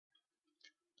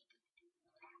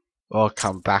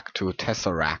Welcome back to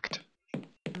Tesseract.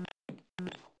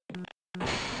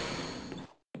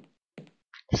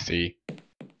 See?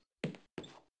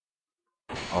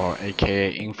 Or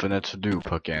aka Infinite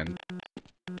Loop again.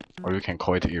 Or you can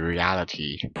call it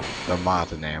Irreality, the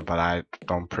mod name, but I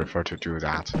don't prefer to do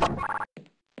that.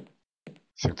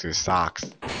 Since it sucks.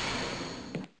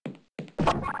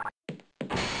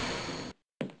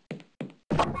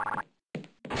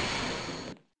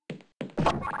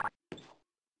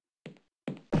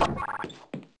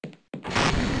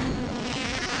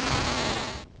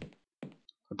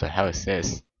 What the hell is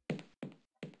this?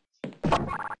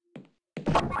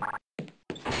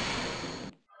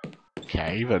 Okay,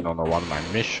 I even don't know what my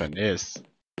mission is.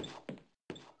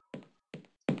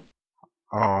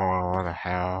 Oh, what the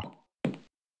hell?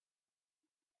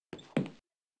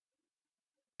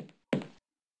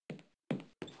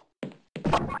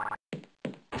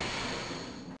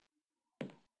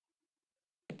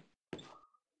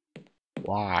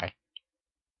 Why?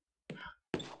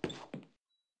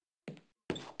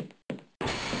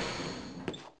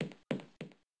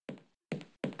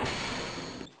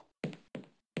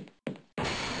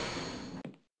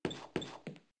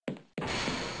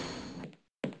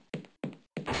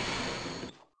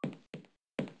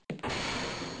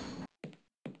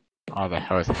 What the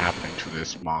hell is happening to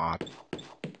this mod?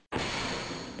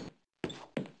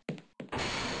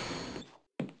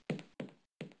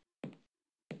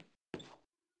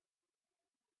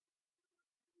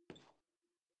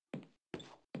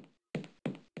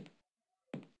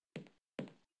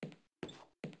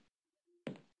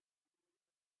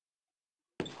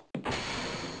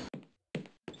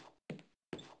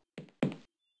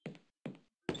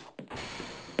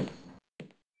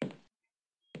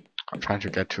 I'm trying to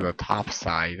get to the top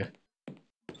side.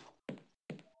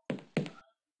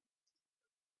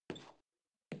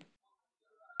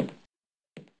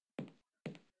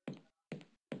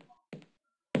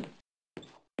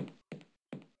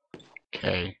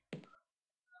 Okay.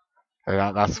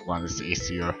 That one is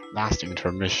easier. Last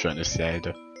intermission, it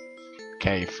said.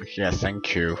 Okay, yeah,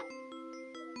 thank you.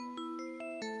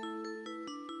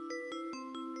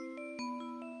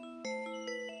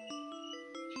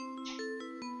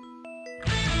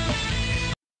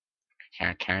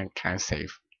 Can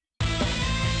save.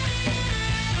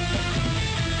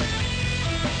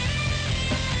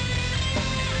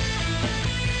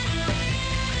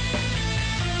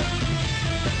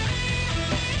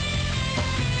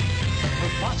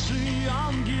 Падшие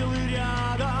ангелы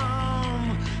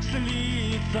рядом с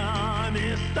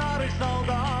лицами старых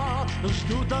солдат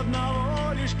ждут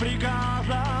одного лишь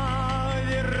приказа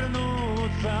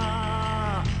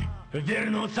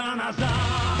вернуться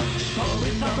назад, чтобы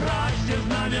собрать все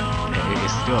знамена,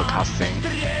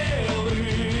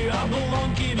 стрелы,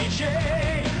 обломки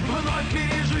мечей, вновь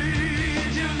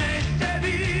пережить вместе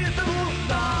битву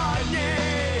 100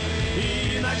 дней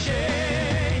и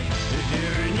ночей.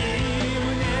 Верни в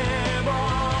небо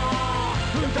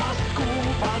тоску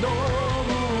по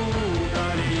дому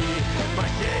вдали,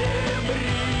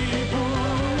 посеребри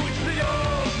путь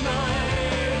звездной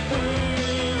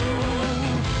пылью.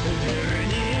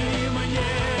 Верни мне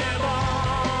небо,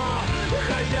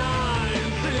 хозяин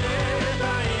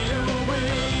света и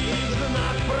любви, в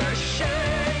знак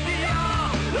прощения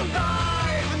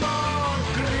дай вновь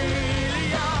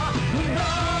крылья,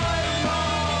 дай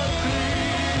вновь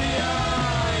крылья.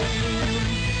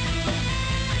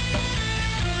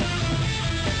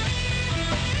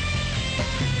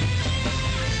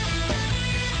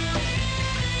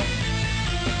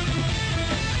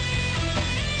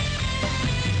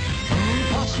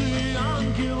 Падшие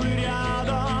ангелы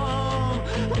рядом,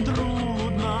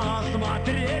 трудно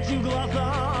смотреть в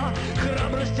глаза,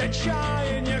 храбрость,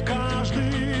 отчаяние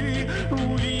каждый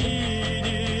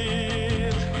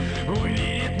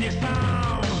увидит не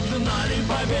сам. Знали,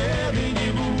 победы не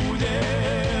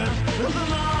будет,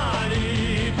 знали,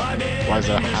 победы. Why is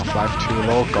the Half-Life 2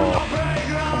 logo?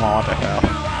 Come on, what the hell?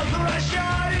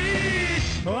 Возвращались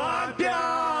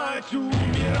опять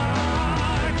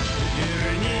умирать.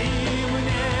 Верни в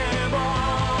небо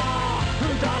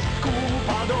тоску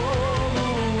по дому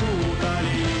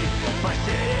вдали,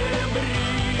 посеребри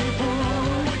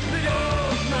путь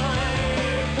звездной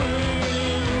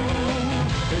пылью.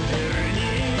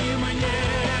 Верни мне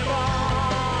небо,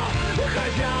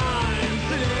 хозяин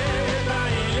света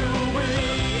и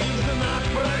любви, в знак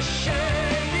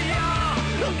прощения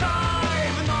дай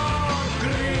вновь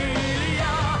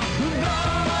крылья,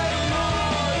 дай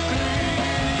вновь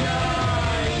крылья.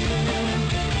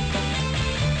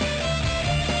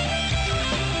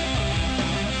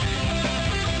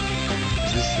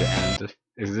 Is this the end?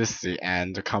 Is this the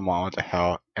end? Come on, what the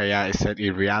hell? Yeah, it said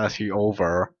Irreality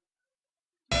over.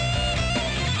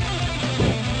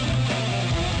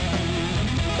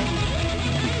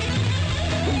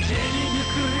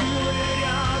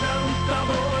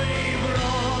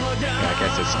 Yeah, I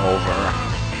guess it's over.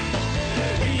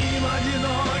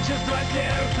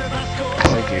 I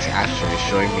think it's actually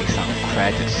showing me some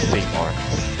credit thing or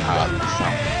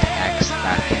some text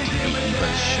that can't be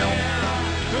even shown.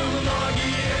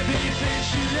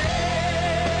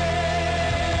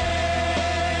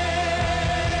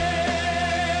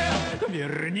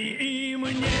 Верни им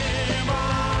небо,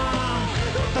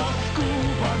 тоску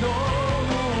по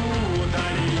дому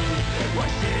дали, во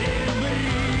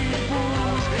серебряный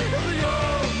путь звездной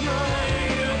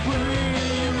пылью.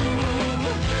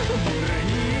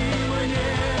 Верни им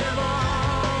небо,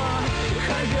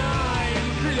 хозяин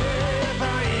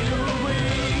света и любви.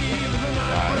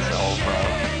 Yeah, it's over.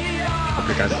 Hope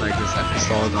you guys like this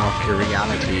episode of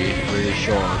Irreality. Really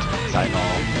short, as I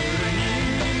know.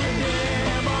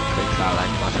 Click that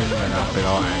like button right down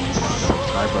below and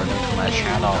subscribe or new to my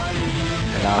channel.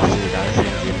 And I'll see you guys in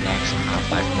the next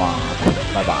Half-Life mod.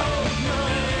 Bye bye.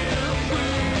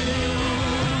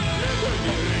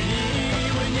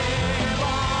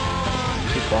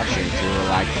 Keep watching if you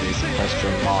like these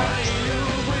question marks.